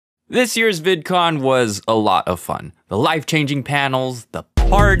This year's VidCon was a lot of fun. The life-changing panels, the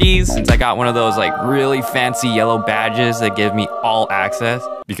parties, since I got one of those like really fancy yellow badges that give me all access,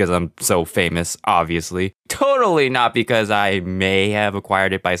 because I'm so famous, obviously. Totally not because I may have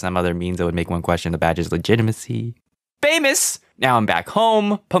acquired it by some other means that would make one question the badge's legitimacy. Famous! Now I'm back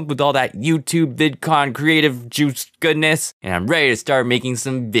home, pumped with all that YouTube VidCon creative juice goodness, and I'm ready to start making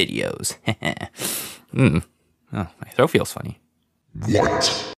some videos. Oh, my throat feels funny.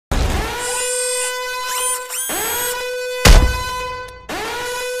 What?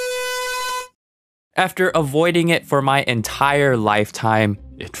 After avoiding it for my entire lifetime,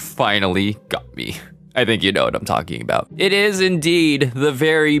 it finally got me. I think you know what I'm talking about. It is indeed the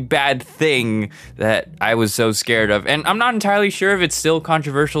very bad thing that I was so scared of, and I'm not entirely sure if it's still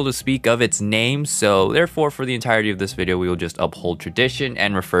controversial to speak of its name, so therefore for the entirety of this video we will just uphold tradition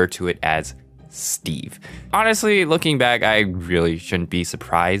and refer to it as Steve. Honestly, looking back, I really shouldn't be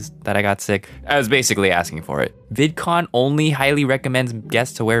surprised that I got sick. I was basically asking for it. VidCon only highly recommends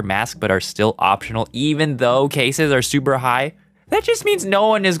guests to wear masks but are still optional even though cases are super high. That just means no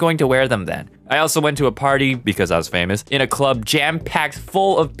one is going to wear them then. I also went to a party, because I was famous, in a club jam-packed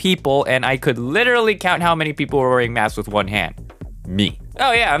full of people, and I could literally count how many people were wearing masks with one hand. Me.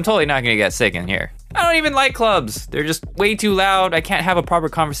 Oh yeah, I'm totally not gonna get sick in here. I don't even like clubs. They're just way too loud. I can't have a proper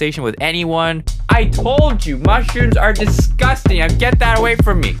conversation with anyone. I told you, mushrooms are disgusting. Now get that away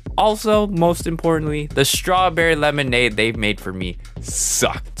from me. Also, most importantly, the strawberry lemonade they've made for me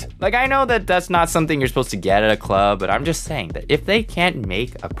sucked. Like, I know that that's not something you're supposed to get at a club, but I'm just saying that if they can't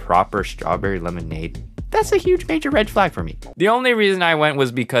make a proper strawberry lemonade, that's a huge major red flag for me. The only reason I went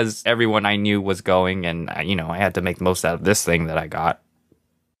was because everyone I knew was going, and I had to make the most out of this thing that I got.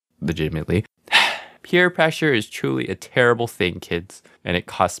 Legitimately. Peer pressure is truly a terrible thing, kids, and it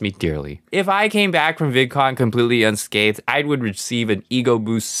cost me dearly. If I came back from VidCon completely unscathed, I would receive an ego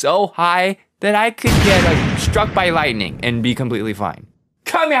boost so high that I could get struck by lightning and be completely fine.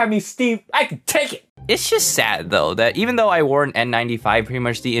 Come at me, Steve. I can take it. It's just sad, though, that even though I wore an N95 pretty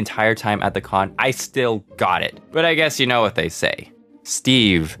much the entire time at the con, I still got it. But I guess you know what they say.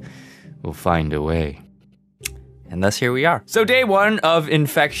 Steve will find a way. And thus here we are. So day one of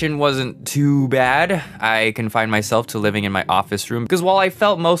infection wasn't too bad. I confined myself to living in my office room because while I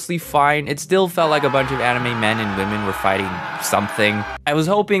felt mostly fine, it still felt like a bunch of anime men and women were fighting something. I was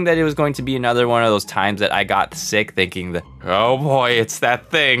hoping that it was going to be another one of those times that I got sick thinking that, oh boy, it's that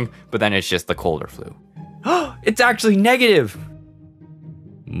thing. But then it's just the cold or flu. It's actually negative.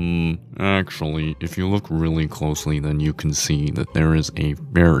 Actually, if you look really closely, then you can see that there is a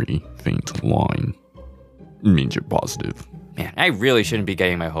very faint line. It means you're positive. Man, I really shouldn't be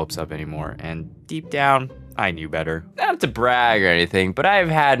getting my hopes up anymore, and deep down, I knew better. Not to brag or anything, but I've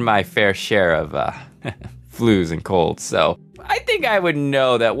had my fair share of flus and colds, so I think I would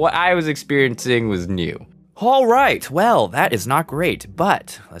know that what I was experiencing was new. All right, well, that is not great,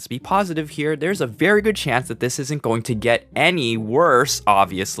 but let's be positive here. There's a very good chance that this isn't going to get any worse,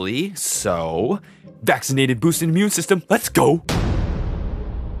 obviously, so vaccinated, boosted immune system, let's go.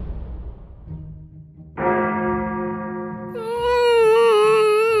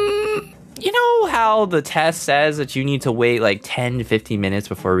 How the test says that you need to wait like 10 to 15 minutes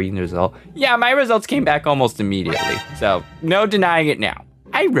before reading the result? Yeah, my results came back almost immediately, so no denying it now.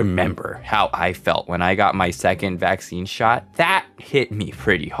 I remember how I felt when I got my second vaccine shot. That hit me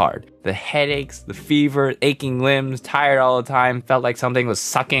pretty hard. The headaches, the fever, aching limbs, tired all the time, felt like something was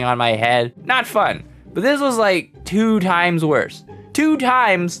sucking on my head. Not fun. But this was like 2 times worse. 2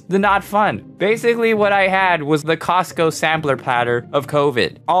 times the not fun. Basically what I had was the Costco sampler platter of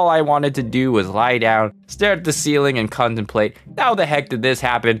COVID. All I wanted to do was lie down, stare at the ceiling and contemplate, how the heck did this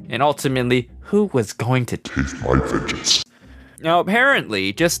happen? And ultimately, who was going to Take my vengeance. Now,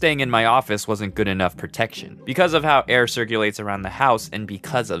 apparently, just staying in my office wasn't good enough protection. Because of how air circulates around the house and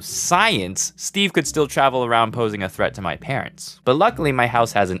because of science, Steve could still travel around posing a threat to my parents. But luckily, my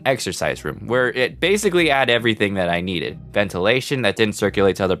house has an exercise room where it basically had everything that I needed. Ventilation that didn't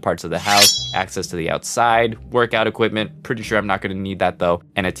circulate to other parts of the house, access to the outside, workout equipment, pretty sure I'm not gonna need that though,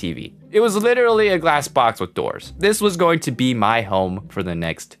 and a TV. It was literally a glass box with doors. This was going to be my home for the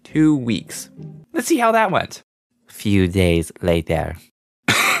next 2 weeks. Let's see how that went. Few days later.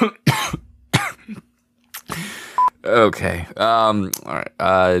 Okay. All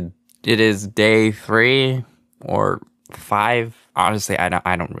right. It is day 3 or 5. Honestly, I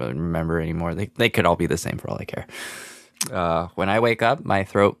don't really remember anymore. They could all be the same for all I care. When I wake up, my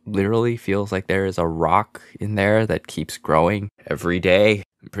throat literally feels like there is a rock in there that keeps growing every day.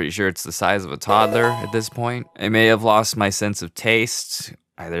 I'm pretty sure it's the size of a toddler at this point. I may have lost my sense of taste.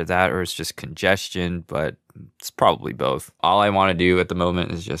 Either that or it's just congestion, but it's probably both. All I want to do at the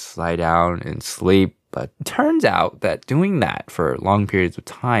moment is just lie down and sleep. But it turns out that doing that for long periods of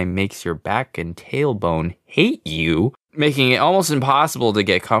time makes your back and tailbone hate you, making it almost impossible to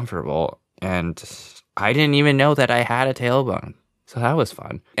get comfortable. And I didn't even know that I had a tailbone. So that was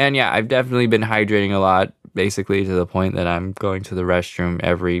fun. And yeah, I've definitely been hydrating a lot, basically to the point that I'm going to the restroom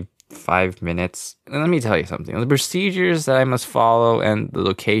every 5 minutes. And let me tell you something. The procedures that I must follow and the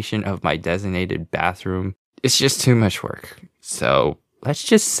location of my designated bathroom, it's just too much work. So let's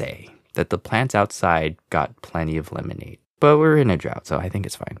just say that the plants outside got plenty of lemonade. But we're in a drought, so I think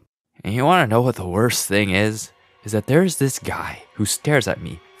it's fine. And you want to know what the worst thing is that there's this guy who stares at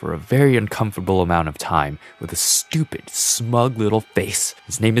me for a very uncomfortable amount of time with a stupid, smug little face.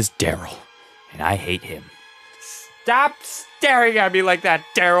 His name is Daryl, and I hate him. Stop staring at me like that,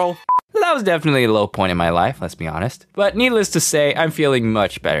 Daryl. That was definitely a low point in my life, let's be honest. But needless to say, I'm feeling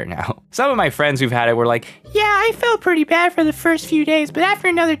much better now. Some of my friends who've had it were like, yeah, I felt pretty bad for the first few days, but after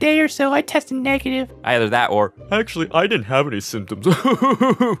another day or so, I tested negative. Either that or, actually, I didn't have any symptoms.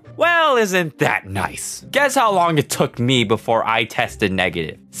 Well, isn't that nice? Guess how long it took me before I tested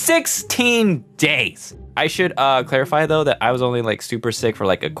negative? 16 days. I should clarify though that I was only like super sick for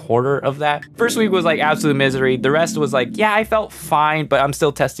like a quarter of that. First week was like absolute misery. The rest was like, yeah, I felt fine, but I'm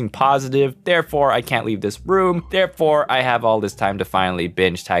still testing positive. Therefore, I can't leave this room. Therefore, I have all this time to finally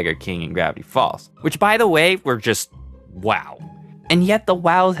binge Tiger King and Gravity Falls. Which, by the way, were just wow. And yet the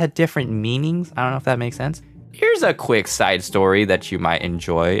wows had different meanings. I don't know if that makes sense. Here's a quick side story that you might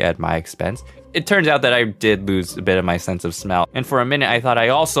enjoy at my expense. It turns out that I did lose a bit of my sense of smell. And for a minute, I thought I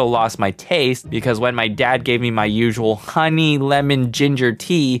also lost my taste because when my dad gave me my usual honey, lemon, ginger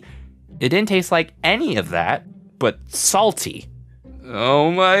tea, it didn't taste like any of that, but salty.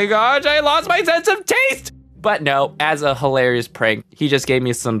 Oh my gosh, I lost my sense of taste! But no, as a hilarious prank, he just gave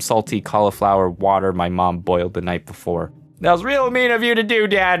me some salty cauliflower water my mom boiled the night before. That was real mean of you to do,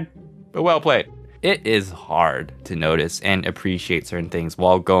 Dad, but well played. It is hard to notice and appreciate certain things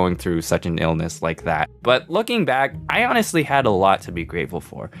while going through such an illness like that. But looking back, I honestly had a lot to be grateful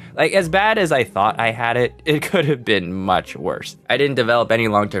for. Like, as bad as I thought I had it, it could have been much worse. I didn't develop any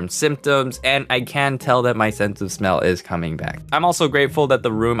long-term symptoms, and I can tell that my sense of smell is coming back. I'm also grateful that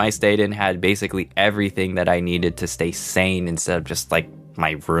the room I stayed in had basically everything that I needed to stay sane instead of just like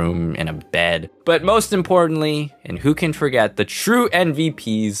my room and a bed. But most importantly, and who can forget the true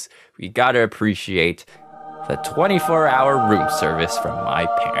MVPs, we gotta appreciate the 24-hour room service from my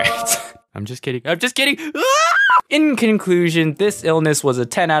parents. I'm just kidding. In conclusion, this illness was a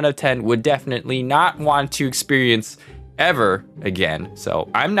 10 out of 10, would definitely not want to experience ever again. So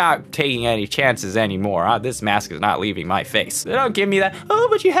I'm not taking any chances anymore. This mask is not leaving my face. They don't give me that, oh,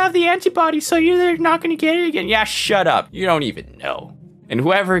 but you have the antibodies, so you're not gonna get it again. Yeah, shut up. You don't even know. And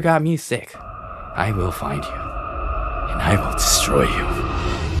whoever got me sick, I will find you, and I will destroy you.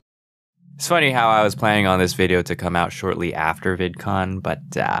 It's funny how I was planning on this video to come out shortly after VidCon, but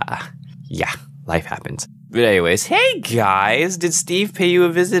yeah, life happens. But anyways, hey guys, did Steve pay you a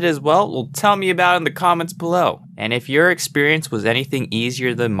visit as well? Well, tell me about it in the comments below. And if your experience was anything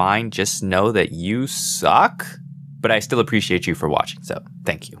easier than mine, just know that you suck. But I still appreciate you for watching, so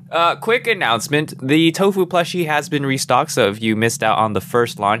thank you. Quick announcement, the tofu plushie has been restocked, so if you missed out on the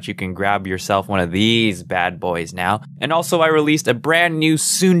first launch, you can grab yourself one of these bad boys now. And also I released a brand new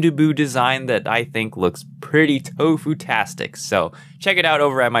Sundubu design that I think looks pretty tofu-tastic, so check it out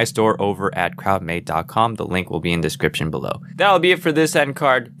over at my store over at crowdmade.com. The link will be in the description below. That'll be it for this end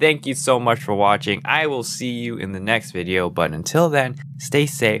card. Thank you so much for watching. I will see you in the next video, but until then, stay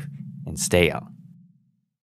safe and stay on.